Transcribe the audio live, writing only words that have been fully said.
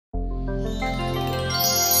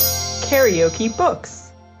KaraokeBooks.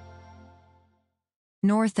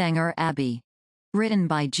 Northanger Abbey. Written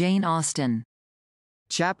by Jane Austen.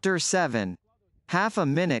 Chapter 7. Half a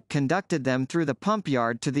minute conducted them through the pump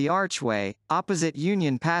yard to the archway, opposite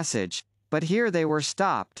Union Passage, but here they were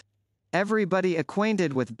stopped. Everybody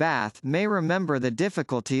acquainted with Bath may remember the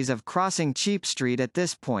difficulties of crossing Cheap Street at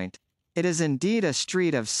this point. It is indeed a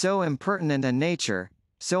street of so impertinent a nature,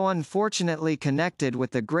 so unfortunately connected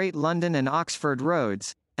with the great London and Oxford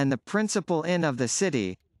roads, and the principal inn of the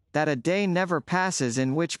city, that a day never passes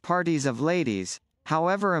in which parties of ladies,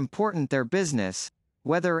 however important their business,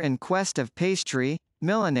 whether in quest of pastry,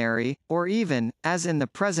 millinery, or even, as in the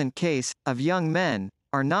present case, of young men,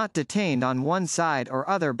 are not detained on one side or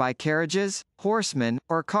other by carriages, horsemen,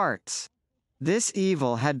 or carts. This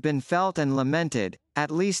evil had been felt and lamented, at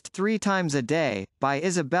least 3 times a day, by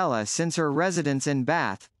Isabella since her residence in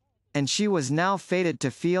Bath, and she was now fated to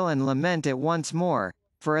feel and lament it once more,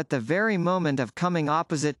 for at the very moment of coming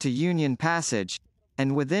opposite to Union Passage,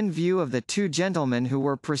 and within view of the 2 gentlemen who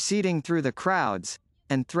were proceeding through the crowds,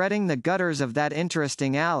 and threading the gutters of that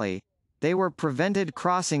interesting alley, they were prevented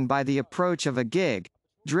crossing by the approach of a gig,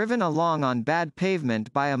 driven along on bad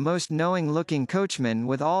pavement by a most knowing-looking coachman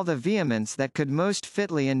with all the vehemence that could most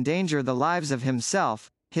fitly endanger the lives of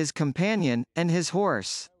himself, his companion, and his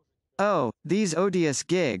horse. "Oh, these odious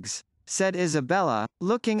gigs," said Isabella,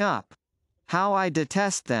 looking up. "How I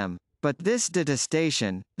detest them!" But this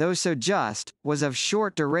detestation, though so just, was of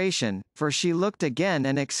short duration, for she looked again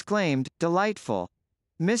and exclaimed, "Delightful!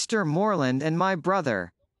 Mr. Morland and my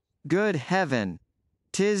brother! Good heaven!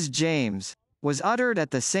 'Tis James!" was uttered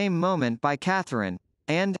at the same moment by Catherine,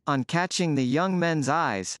 and, on catching the young men's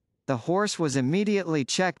eyes, the horse was immediately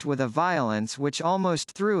checked with a violence which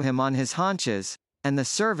almost threw him on his haunches, and the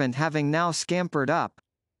servant having now scampered up,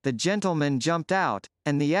 the gentleman jumped out,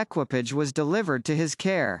 and the equipage was delivered to his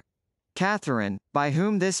care. Catherine, by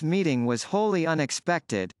whom this meeting was wholly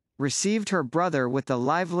unexpected, received her brother with the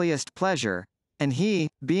liveliest pleasure, and he,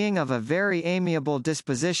 being of a very amiable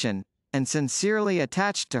disposition, and sincerely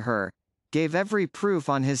attached to her, gave every proof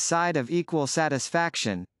on his side of equal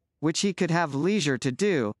satisfaction, which he could have leisure to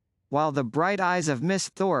do, while the bright eyes of Miss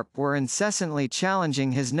Thorpe were incessantly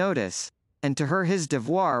challenging his notice, and to her his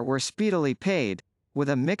devoirs were speedily paid, with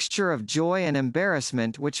a mixture of joy and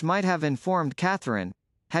embarrassment which might have informed Catherine,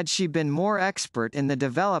 had she been more expert in the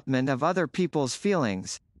development of other people's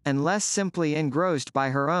feelings, and less simply engrossed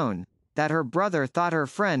by her own, that her brother thought her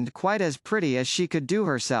friend quite as pretty as she could do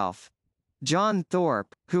herself. John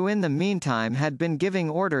Thorpe, who in the meantime had been giving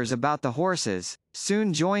orders about the horses,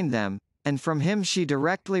 soon joined them, and from him she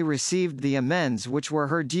directly received the amends which were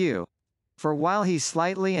her due. For while he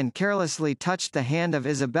slightly and carelessly touched the hand of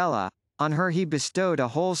Isabella, on her he bestowed a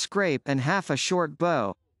whole scrape and half a short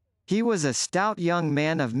bow. He was a stout young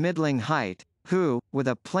man of middling height, who, with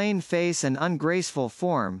a plain face and ungraceful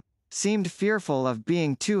form, seemed fearful of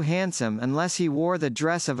being too handsome unless he wore the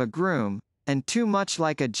dress of a groom, and too much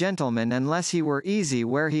like a gentleman unless he were easy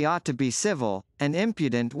where he ought to be civil, and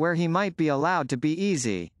impudent where he might be allowed to be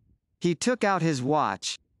easy. He took out his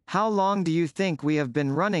watch. "How long do you think we have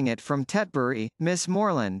been running it from Tetbury, Miss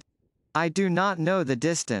Morland?" "I do not know the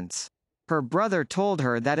distance." Her brother told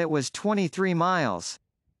her that it was 23 miles.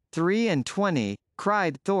 23,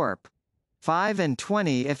 cried Thorpe.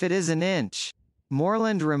 25 if it is an inch.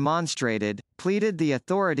 Morland remonstrated, pleaded the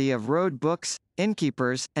authority of road books,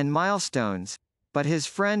 innkeepers, and milestones, but his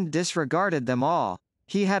friend disregarded them all.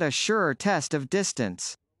 He had a surer test of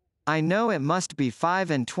distance. "I know it must be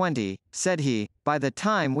 25, said he, "by the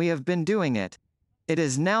time we have been doing it. It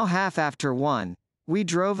is now 1:30. We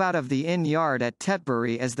drove out of the inn yard at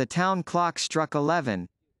Tetbury as the town clock struck 11,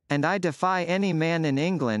 and I defy any man in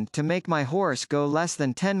England to make my horse go less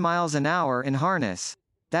than 10 miles an hour in harness.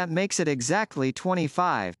 That makes it exactly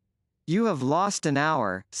 25. "You have lost an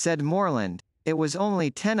hour," said Morland. "It was only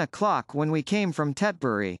 10 o'clock when we came from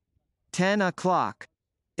Tetbury." 10 o'clock.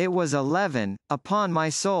 It was 11, upon my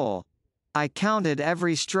soul. I counted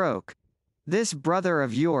every stroke. This brother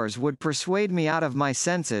of yours would persuade me out of my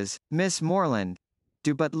senses, Miss Morland.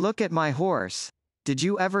 Do but look at my horse. Did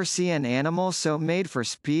you ever see an animal so made for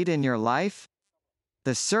speed in your life?"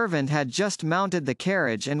 The servant had just mounted the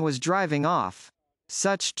carriage and was driving off.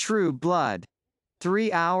 Such true blood.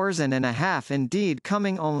 3 hours and a half indeed,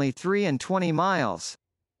 coming only 23 miles.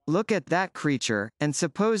 Look at that creature, and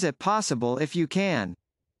suppose it possible if you can.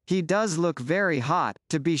 He does look very hot,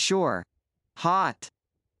 to be sure. Hot.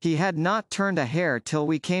 He had not turned a hair till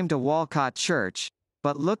we came to Walcot Church,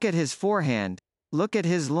 but look at his forehand, look at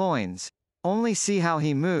his loins, only see how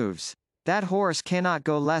he moves. That horse cannot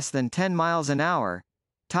go less than 10 miles an hour.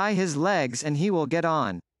 Tie his legs and he will get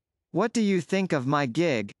on. What do you think of my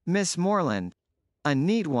gig, Miss Morland? A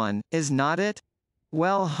neat one, is not it?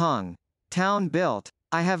 Well hung. Town built.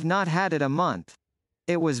 I have not had it a month.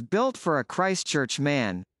 It was built for a Christchurch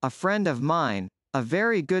man, a friend of mine, a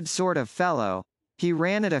very good sort of fellow. He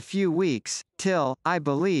ran it a few weeks, till, I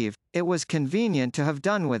believe, it was convenient to have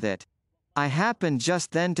done with it. I happened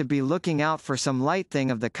just then to be looking out for some light thing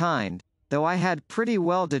of the kind, though I had pretty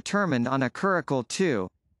well determined on a curricle too,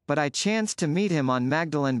 but I chanced to meet him on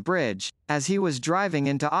Magdalen Bridge, as he was driving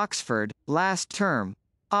into Oxford, last term.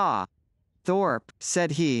 Ah! Thorpe,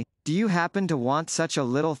 said he, do you happen to want such a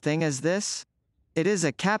little thing as this? It is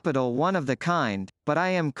a capital one of the kind, but I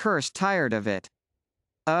am cursed tired of it.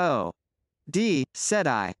 Oh! Said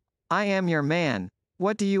I. I am your man.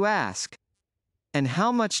 What do you ask? And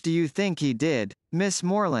how much do you think he did, Miss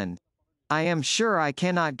Morland? I am sure I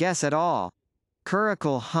cannot guess at all.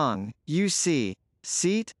 Curricle hung, you see.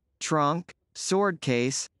 Seat, trunk, sword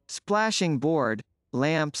case, splashing board,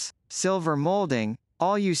 lamps, silver moulding,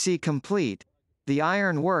 all you see complete. The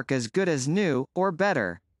iron work as good as new, or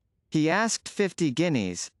better. He asked 50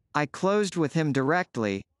 guineas. I closed with him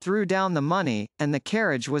directly, threw down the money, and the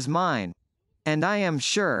carriage was mine. And I am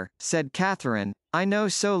sure, said Catherine, I know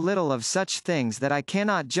so little of such things that I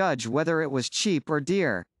cannot judge whether it was cheap or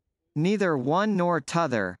dear. Neither one nor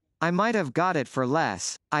t'other. I might have got it for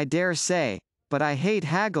less, I dare say, but I hate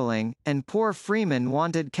haggling, and poor Freeman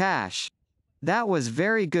wanted cash. That was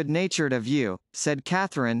very good-natured of you, said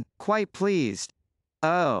Catherine, quite pleased.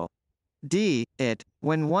 Oh.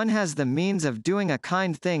 When one has the means of doing a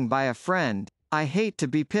kind thing by a friend, I hate to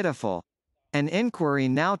be pitiful. An inquiry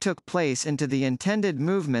now took place into the intended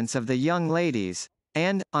movements of the young ladies,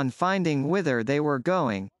 and, on finding whither they were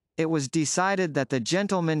going, it was decided that the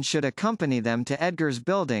gentlemen should accompany them to Edgar's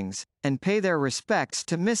Buildings, and pay their respects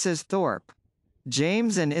to Mrs. Thorpe.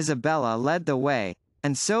 James and Isabella led the way,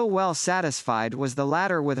 and so well satisfied was the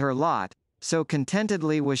latter with her lot, so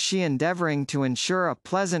contentedly was she endeavouring to ensure a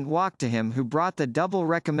pleasant walk to him who brought the double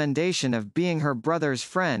recommendation of being her brother's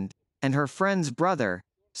friend, and her friend's brother,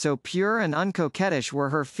 so pure and uncoquettish were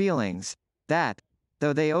her feelings, that,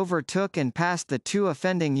 though they overtook and passed the two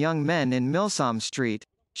offending young men in Milsom Street,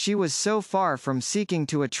 she was so far from seeking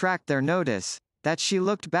to attract their notice, that she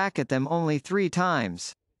looked back at them only 3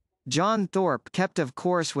 times. John Thorpe kept of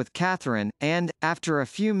course with Catherine, and, after a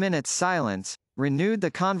few minutes' silence, renewed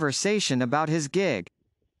the conversation about his gig.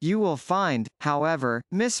 You will find, however,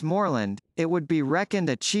 Miss Morland, it would be reckoned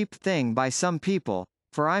a cheap thing by some people,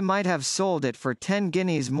 for I might have sold it for 10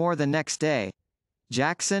 guineas more the next day.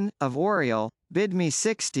 Jackson, of Oriel, bid me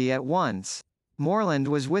 60 at once. Morland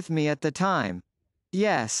was with me at the time.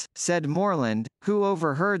 Yes, said Morland, who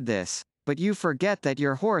overheard this, but you forget that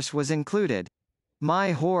your horse was included.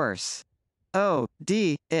 My horse. Oh,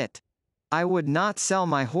 I would not sell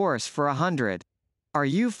my horse for 100. Are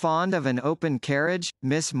you fond of an open carriage,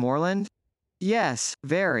 Miss Morland? Yes,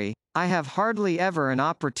 very. I have hardly ever an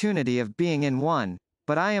opportunity of being in one,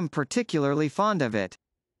 but I am particularly fond of it.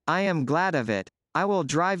 I am glad of it. I will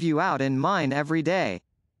drive you out in mine every day.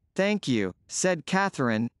 Thank you, said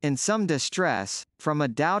Catherine, in some distress, from a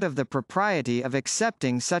doubt of the propriety of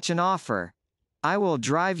accepting such an offer. I will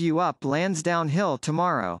drive you up Lansdowne Hill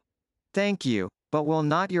tomorrow. Thank you, but will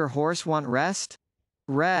not your horse want rest?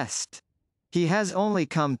 Rest. He has only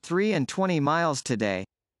come 23 miles today.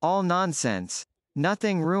 All nonsense.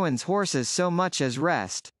 Nothing ruins horses so much as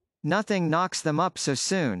rest. Nothing knocks them up so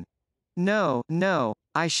soon. No,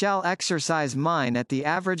 I shall exercise mine at the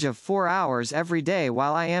average of 4 hours every day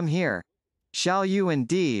while I am here. Shall you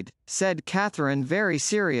indeed? Said Catherine very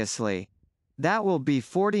seriously. That will be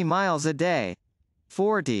 40 miles a day.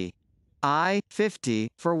 40. 50,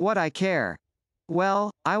 for what I care.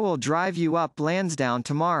 Well, I will drive you up Lansdowne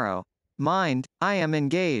tomorrow. Mind, I am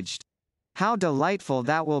engaged. How delightful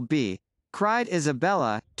that will be, cried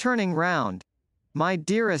Isabella, turning round. My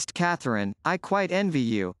dearest Catherine, I quite envy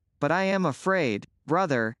you, but I am afraid,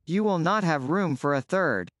 brother, you will not have room for a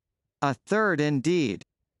third. A third indeed.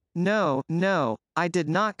 No, I did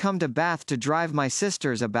not come to Bath to drive my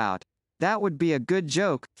sisters about. That would be a good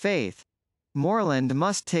joke, faith. Morland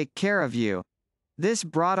must take care of you. This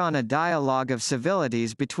brought on a dialogue of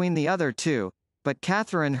civilities between the other two, but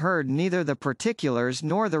Catherine heard neither the particulars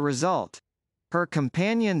nor the result. Her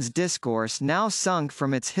companion's discourse now sunk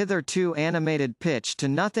from its hitherto animated pitch to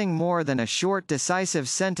nothing more than a short decisive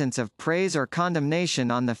sentence of praise or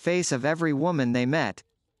condemnation on the face of every woman they met.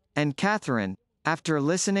 And Catherine, after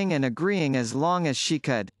listening and agreeing as long as she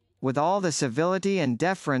could, with all the civility and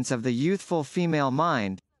deference of the youthful female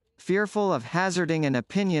mind, fearful of hazarding an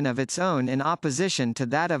opinion of its own in opposition to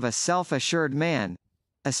that of a self-assured man,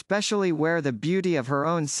 especially where the beauty of her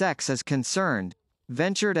own sex is concerned,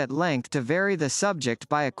 ventured at length to vary the subject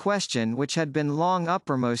by a question which had been long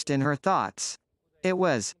uppermost in her thoughts. It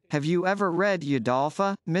was, "Have you ever read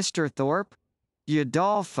Eudolpha, Mr. Thorpe?"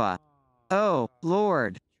 Eudolpha. Oh,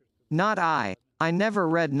 Lord. Not I. I never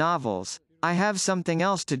read novels. I have something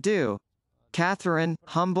else to do. Catherine,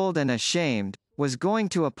 humbled and ashamed, was going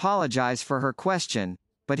to apologize for her question,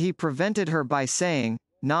 but he prevented her by saying,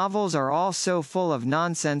 "Novels are all so full of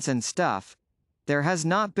nonsense and stuff. There has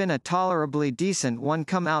not been a tolerably decent one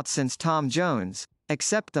come out since Tom Jones,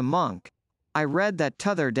 except The Monk. I read that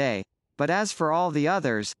t'other day, but as for all the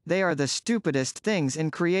others, they are the stupidest things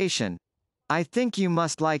in creation. I think you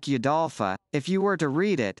must like Eudolpha, if you were to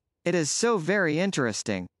read it, it is so very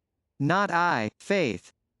interesting." Not I,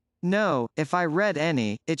 faith. No, if I read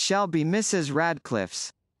any, it shall be Mrs.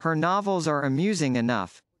 Radcliffe's. Her novels are amusing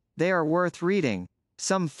enough. They are worth reading.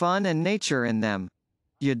 Some fun and nature in them.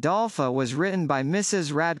 Eudolpha was written by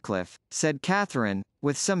Mrs. Radcliffe, said Catherine,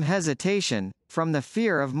 with some hesitation, from the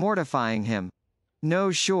fear of mortifying him.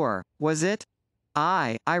 No, sure, was it?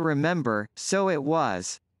 I remember, so it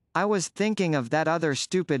was. I was thinking of that other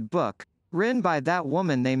stupid book, written by that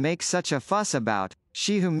woman they make such a fuss about,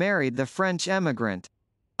 she who married the French emigrant.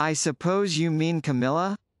 I suppose you mean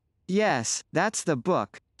Camilla? Yes, that's the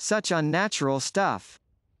book, such unnatural stuff.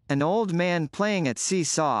 An old man playing at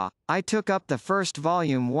seesaw. I took up the first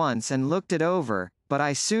volume once and looked it over, but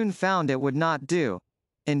I soon found it would not do.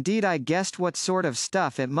 Indeed, I guessed what sort of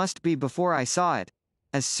stuff it must be before I saw it.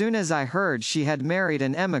 As soon as I heard she had married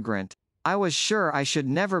an emigrant, I was sure I should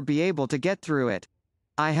never be able to get through it.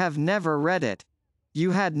 I have never read it.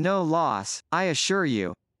 You had no loss, I assure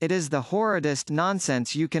you. It is the horridest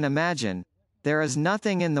nonsense you can imagine. There is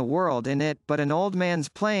nothing in the world in it but an old man's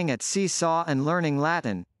playing at seesaw and learning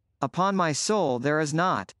Latin. Upon my soul there is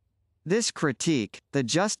not. This critique, the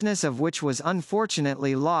justness of which was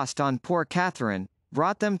unfortunately lost on poor Catherine,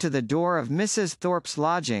 brought them to the door of Mrs. Thorpe's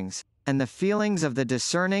lodgings, and the feelings of the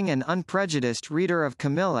discerning and unprejudiced reader of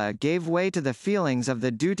Camilla gave way to the feelings of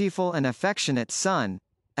the dutiful and affectionate son,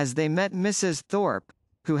 as they met Mrs. Thorpe,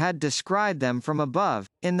 who had descried them from above,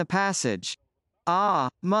 in the passage. "Ah,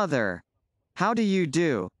 mother! How do you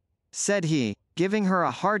do?" said he, giving her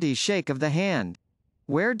a hearty shake of the hand.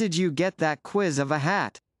 "Where did you get that quiz of a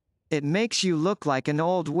hat? It makes you look like an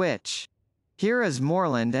old witch. Here is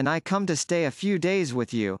Morland and I come to stay a few days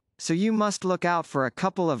with you, so you must look out for a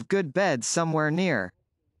couple of good beds somewhere near."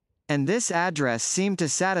 And this address seemed to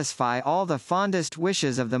satisfy all the fondest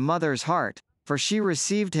wishes of the mother's heart, for she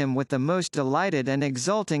received him with the most delighted and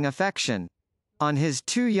exulting affection. On his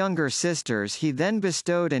two younger sisters he then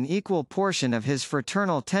bestowed an equal portion of his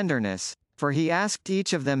fraternal tenderness, for he asked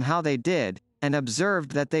each of them how they did, and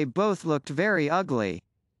observed that they both looked very ugly.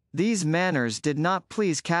 These manners did not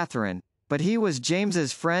please Catherine, but he was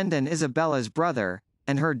James's friend and Isabella's brother,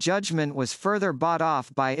 and her judgment was further bought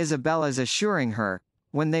off by Isabella's assuring her,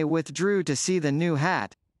 when they withdrew to see the new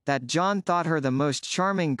hat, that John thought her the most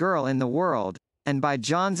charming girl in the world, and by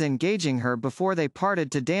John's engaging her before they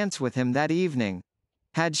parted to dance with him that evening.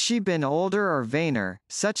 Had she been older or vainer,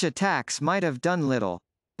 such attacks might have done little,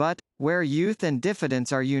 but, where youth and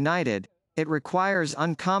diffidence are united, it requires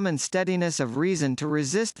uncommon steadiness of reason to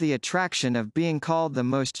resist the attraction of being called the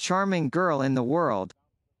most charming girl in the world,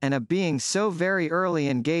 and of being so very early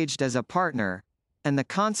engaged as a partner, and the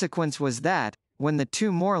consequence was that, when the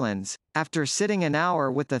two Morlands, after sitting an hour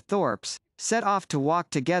with the Thorpes, set off to walk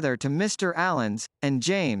together to Mr. Allen's, and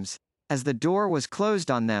James, as the door was closed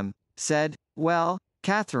on them, said, "Well,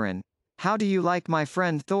 Catherine, how do you like my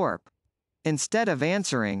friend Thorpe?" Instead of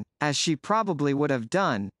answering, as she probably would have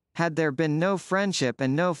done, had there been no friendship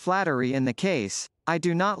and no flattery in the case, "I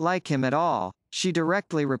do not like him at all," she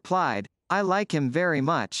directly replied, "I like him very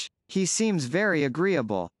much. He seems very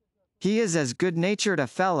agreeable. He is as good-natured a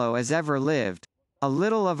fellow as ever lived. A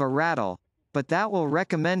little of a rattle, but that will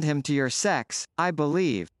recommend him to your sex, I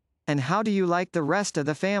believe. And how do you like the rest of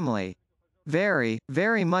the family?" "Very,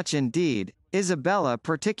 very much indeed, Isabella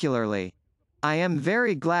particularly." "I am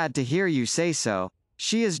very glad to hear you say so.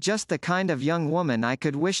 She is just the kind of young woman I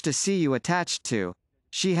could wish to see you attached to.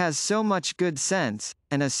 She has so much good sense,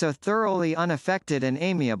 and is so thoroughly unaffected and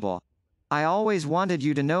amiable. I always wanted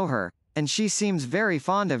you to know her, and she seems very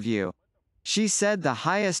fond of you. She said the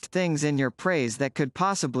highest things in your praise that could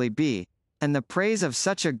possibly be, and the praise of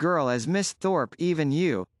such a girl as Miss Thorpe even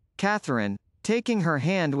you, Catherine, taking her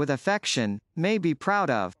hand with affection, may be proud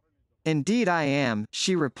of." "Indeed I am,"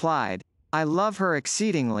 she replied. "I love her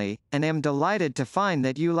exceedingly, and am delighted to find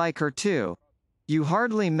that you like her too. You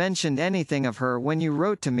hardly mentioned anything of her when you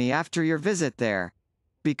wrote to me after your visit there."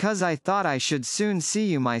 because I thought I should soon see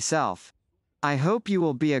you myself. I hope you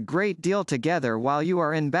will be a great deal together while you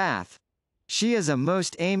are in Bath. She is a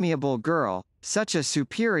most amiable girl, such a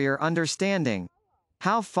superior understanding.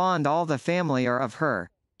 How fond all the family are of her.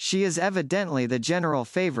 She is evidently the general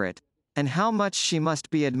favourite. And how much she must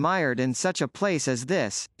be admired in such a place as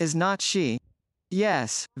this, is not she?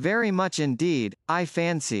 Yes, very much indeed, I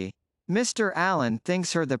fancy. Mr. Allen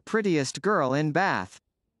thinks her the prettiest girl in Bath.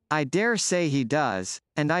 I dare say he does,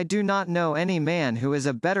 and I do not know any man who is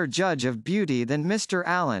a better judge of beauty than Mr.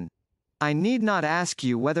 Allen. I need not ask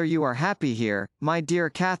you whether you are happy here, my dear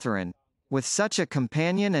Catherine. With such a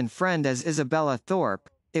companion and friend as Isabella Thorpe,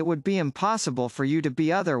 it would be impossible for you to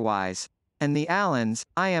be otherwise. And the Allens,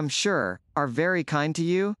 I am sure, are very kind to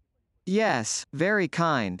you? Yes, very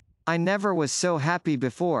kind. I never was so happy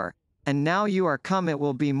before, and now you are come it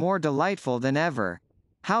will be more delightful than ever.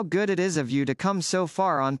 How good it is of you to come so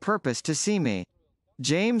far on purpose to see me.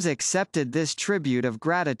 James accepted this tribute of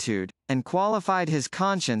gratitude, and qualified his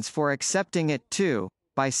conscience for accepting it too,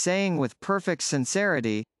 by saying with perfect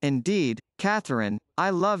sincerity, "Indeed, Catherine, I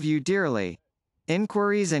love you dearly."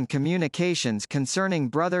 Inquiries and communications concerning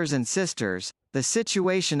brothers and sisters, the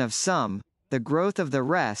situation of some, the growth of the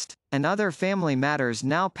rest, and other family matters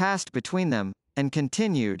now passed between them, and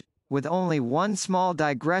continued, with only one small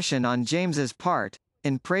digression on James's part,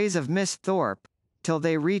 in praise of Miss Thorpe, till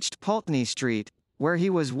they reached Pulteney Street, where he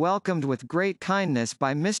was welcomed with great kindness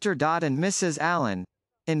by Mr. Dodd and Mrs. Allen,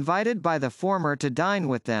 invited by the former to dine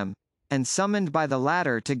with them, and summoned by the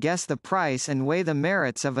latter to guess the price and weigh the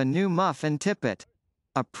merits of a new muff and tippet.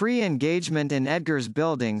 A pre-engagement in Edgar's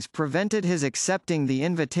Buildings prevented his accepting the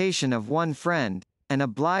invitation of one friend, and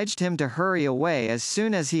obliged him to hurry away as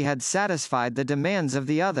soon as he had satisfied the demands of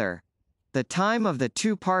the other. The time of the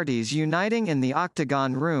two parties uniting in the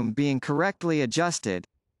octagon room being correctly adjusted,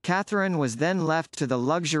 Catherine was then left to the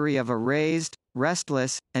luxury of a raised,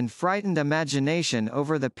 restless, and frightened imagination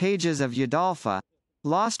over the pages of Eudolpha,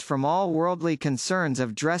 lost from all worldly concerns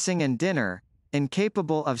of dressing and dinner,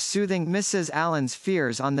 incapable of soothing Mrs. Allen's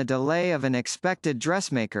fears on the delay of an expected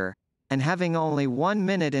dressmaker, and having only 1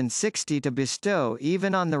 minute in 60 to bestow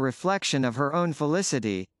even on the reflection of her own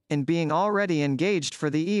felicity, in being already engaged for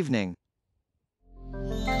the evening.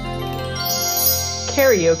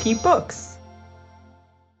 KaraokeBooks.